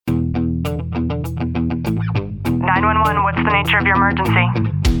911, what's the nature of your emergency?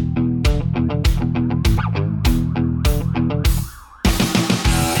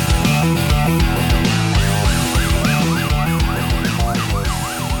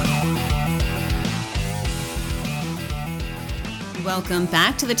 Welcome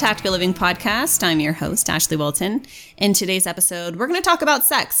back to the Tactical Living Podcast. I'm your host, Ashley Walton. In today's episode, we're going to talk about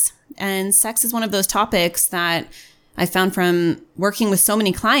sex. And sex is one of those topics that I found from working with so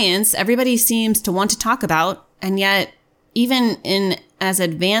many clients, everybody seems to want to talk about. And yet, even in as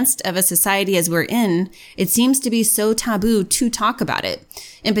advanced of a society as we're in, it seems to be so taboo to talk about it.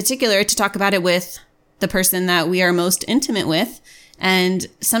 In particular, to talk about it with the person that we are most intimate with. And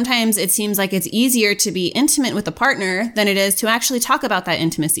sometimes it seems like it's easier to be intimate with a partner than it is to actually talk about that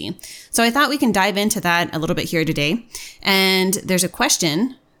intimacy. So I thought we can dive into that a little bit here today. And there's a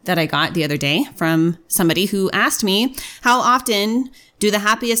question that I got the other day from somebody who asked me, how often do the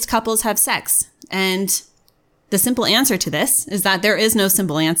happiest couples have sex? And the simple answer to this is that there is no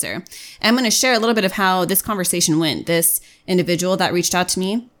simple answer. I'm going to share a little bit of how this conversation went. This individual that reached out to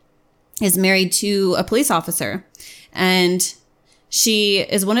me is married to a police officer, and she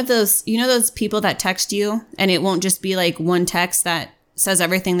is one of those, those people that text you and it won't just be like one text that says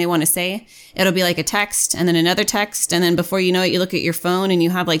everything they want to say. It'll be like a text and then another text. And then before you know it, you look at your phone and you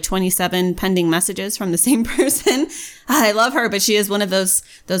have like 27 pending messages from the same person. I love her, but she is one of those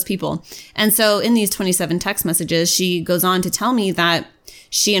people. And so in these 27 text messages, she goes on to tell me that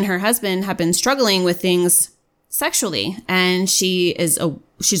she and her husband have been struggling with things sexually. And she's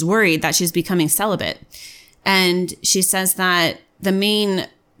worried that she's becoming celibate. And she says that the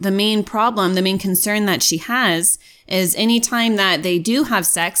main problem, the main concern that she has is anytime that they do have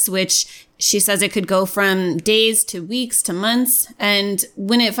sex, which she says it could go from days to weeks to months. And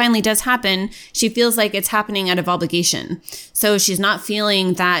when it finally does happen, she feels like it's happening out of obligation. So she's not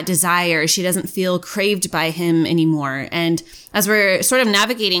feeling that desire. She doesn't feel craved by him anymore. And as we're sort of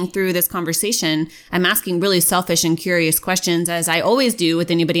navigating through this conversation, I'm asking really selfish and curious questions, as I always do with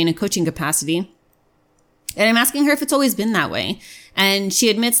anybody in a coaching capacity. And I'm asking her if it's always been that way. And she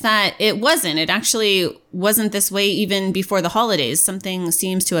admits that it wasn't. It actually wasn't this way even before the holidays. Something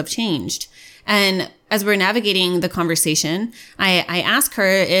seems to have changed. And as we're navigating the conversation, I ask her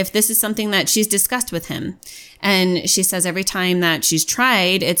if this is something that she's discussed with him. And she says every time that she's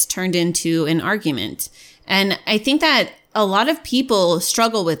tried, it's turned into an argument. And I think that a lot of people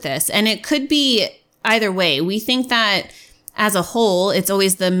struggle with this. And it could be either way. We think that as a whole, it's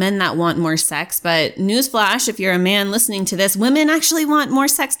always the men that want more sex. But newsflash, if you're a man listening to this, women actually want more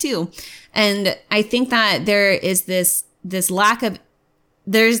sex too. And I think that there is this lack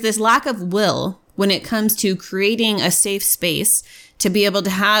of will when it comes to creating a safe space to be able to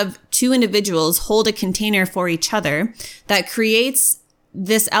have two individuals hold a container for each other that creates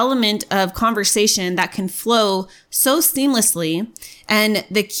this element of conversation that can flow so seamlessly. And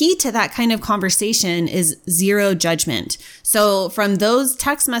the key to that kind of conversation is zero judgment. So from those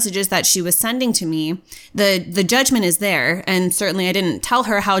text messages that she was sending to me, the judgment is there. And certainly I didn't tell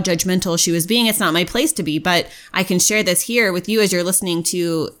her how judgmental she was being. It's not my place to be, but I can share this here with you as you're listening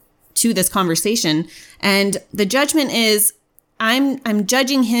to this conversation. And the judgment is, I'm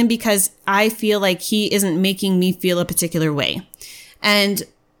judging him because I feel like he isn't making me feel a particular way. And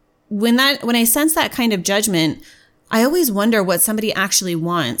when I sense that kind of judgment, I always wonder what somebody actually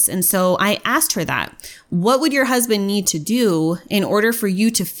wants. And so I asked her that. What would your husband need to do in order for you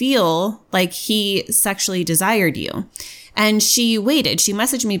to feel like he sexually desired you? And she waited. She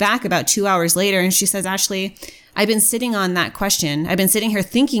messaged me back about 2 hours later and she says, Ashley, I've been sitting on that question. I've been sitting here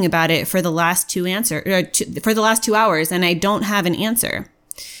thinking about it for the last 2 hours and I don't have an answer.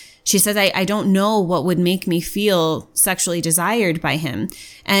 She says, I don't know what would make me feel sexually desired by him.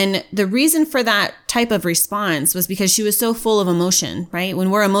 And the reason for that type of response was because she was so full of emotion, right?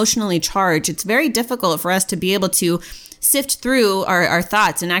 When we're emotionally charged, it's very difficult for us to be able to sift through our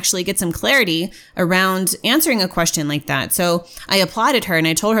thoughts and actually get some clarity around answering a question like that. So I applauded her and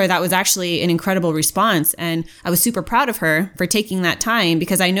I told her that was actually an incredible response. And I was super proud of her for taking that time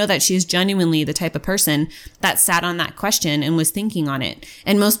because I know that she's genuinely the type of person that sat on that question and was thinking on it.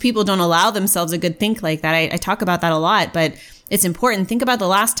 And most people don't allow themselves a good think like that. I talk about that a lot, but it's important. Think about the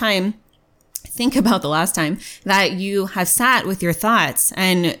last time that you have sat with your thoughts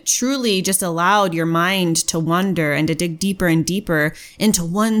and truly just allowed your mind to wander and to dig deeper and deeper into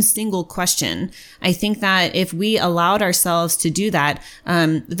one single question. I think that if we allowed ourselves to do that,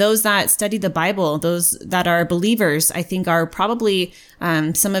 those that study the Bible, those that are believers, I think are probably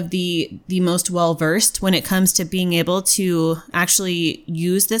some of the most well-versed when it comes to being able to actually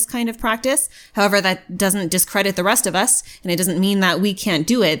use this kind of practice. However, that doesn't discredit the rest of us, and it doesn't mean that we can't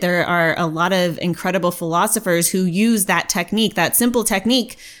do it. There are a lot of of incredible philosophers who use that technique, that simple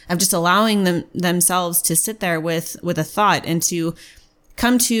technique of just allowing themselves to sit there with a thought and to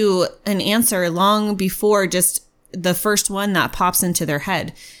come to an answer long before just the first one that pops into their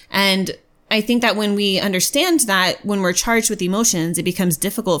head. And I think that when we understand that when we're charged with emotions, it becomes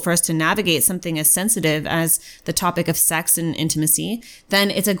difficult for us to navigate something as sensitive as the topic of sex and intimacy,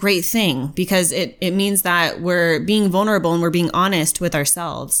 then it's a great thing because it means that we're being vulnerable and we're being honest with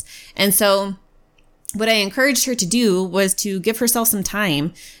ourselves. And so what I encouraged her to do was to give herself some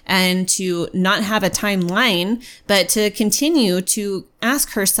time and to not have a timeline, but to continue to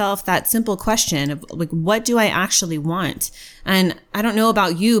ask herself that simple question of like, what do I actually want? And I don't know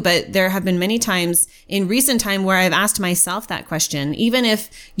about you, but there have been many times in recent time where I've asked myself that question. Even if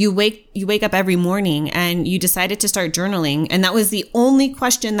you wake up every morning and you decided to start journaling, and that was the only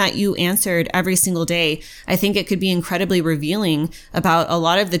question that you answered every single day, I think it could be incredibly revealing about a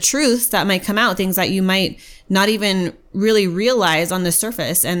lot of the truths that might come out, things that you might not even really realize on the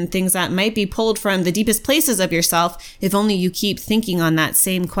surface, and things that might be pulled from the deepest places of yourself if only you keep thinking on that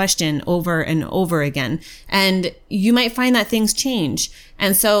same question over and over again. And you might find that things change.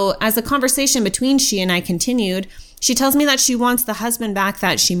 And so as the conversation between she and I continued, she tells me that she wants the husband back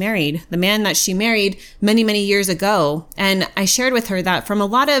that she married, the man that she married many, many years ago. And I shared with her that from a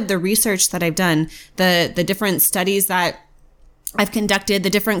lot of the research that I've done, the different studies that I've conducted, the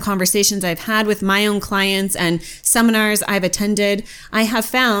different conversations I've had with my own clients and seminars I've attended, I have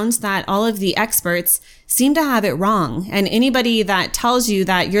found that all of the experts seem to have it wrong. And anybody that tells you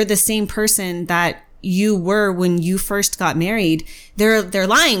that you're the same person that you were when you first got married, they're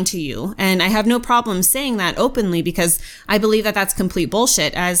lying to you. And I have no problem saying that openly because I believe that that's complete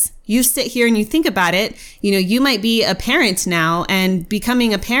bullshit. As you sit here and you think about it, you might be a parent now, and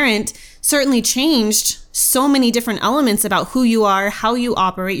becoming a parent certainly changed so many different elements about who you are, how you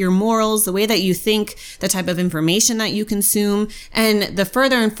operate, your morals, the way that you think, the type of information that you consume. And the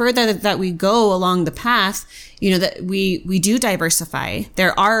further and further that we go along the path, that we do diversify.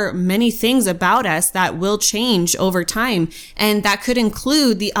 There are many things about us that will change over time. And that could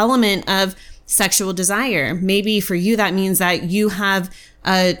include the element of sexual desire. Maybe for you, that means that you have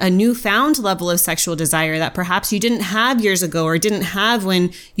a newfound level of sexual desire that perhaps you didn't have years ago or didn't have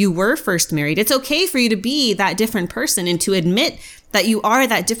when you were first married. It's okay for you to be that different person and to admit that you are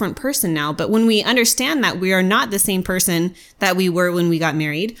that different person now. But when we understand that we are not the same person that we were when we got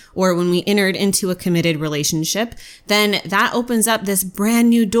married or when we entered into a committed relationship, then that opens up this brand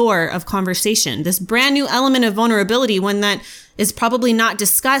new door of conversation, this brand new element of vulnerability, one that is probably not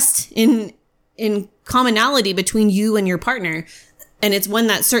discussed in commonality between you and your partner. And it's one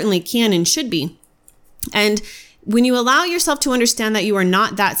that certainly can and should be. And when you allow yourself to understand that you are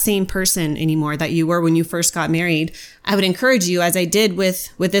not that same person anymore that you were when you first got married, I would encourage you, as I did with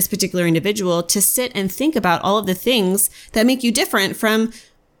this particular individual, to sit and think about all of the things that make you different from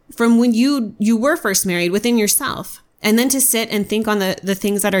when you were first married within yourself. And then to sit and think on the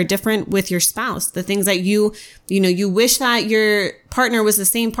things that are different with your spouse, the things that you wish that your partner was the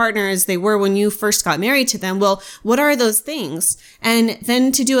same partner as they were when you first got married to them. Well, what are those things? And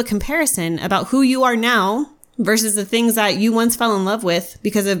then to do a comparison about who you are now versus the things that you once fell in love with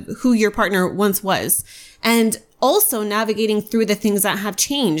because of who your partner once was. And also navigating through the things that have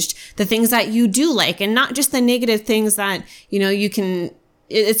changed, the things that you do like, and not just the negative things that, you can.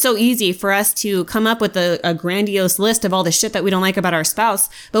 It's so easy for us to come up with a grandiose list of all the shit that we don't like about our spouse.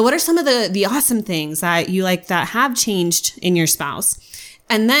 But what are some of the awesome things that you like that have changed in your spouse?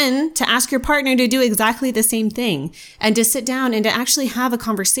 And then to ask your partner to do exactly the same thing and to sit down and to actually have a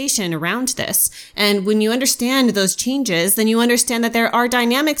conversation around this. And when you understand those changes, then you understand that there are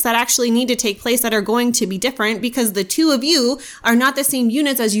dynamics that actually need to take place that are going to be different because the two of you are not the same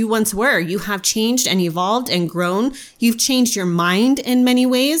units as you once were. You have changed and evolved and grown. You've changed your mind in many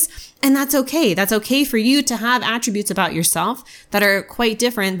ways. And that's okay. That's okay for you to have attributes about yourself that are quite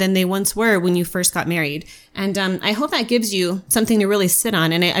different than they once were when you first got married. And I hope that gives you something to really sit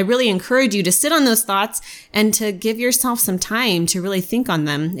on. And I really encourage you to sit on those thoughts and to give yourself some time to really think on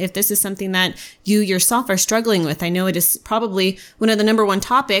them. If this is something that you yourself are struggling with, I know it is probably one of the number one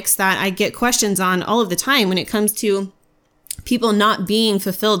topics that I get questions on all of the time when it comes to people not being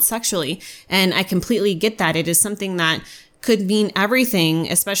fulfilled sexually. And I completely get that. It is something that could mean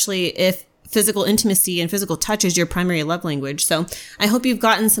everything, especially if physical intimacy and physical touch is your primary love language. So I hope you've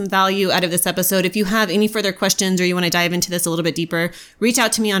gotten some value out of this episode. If you have any further questions or you want to dive into this a little bit deeper, reach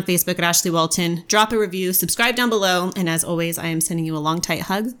out to me on Facebook at Ashley Walton, drop a review, subscribe down below. And as always, I am sending you a long, tight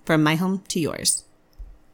hug from my home to yours.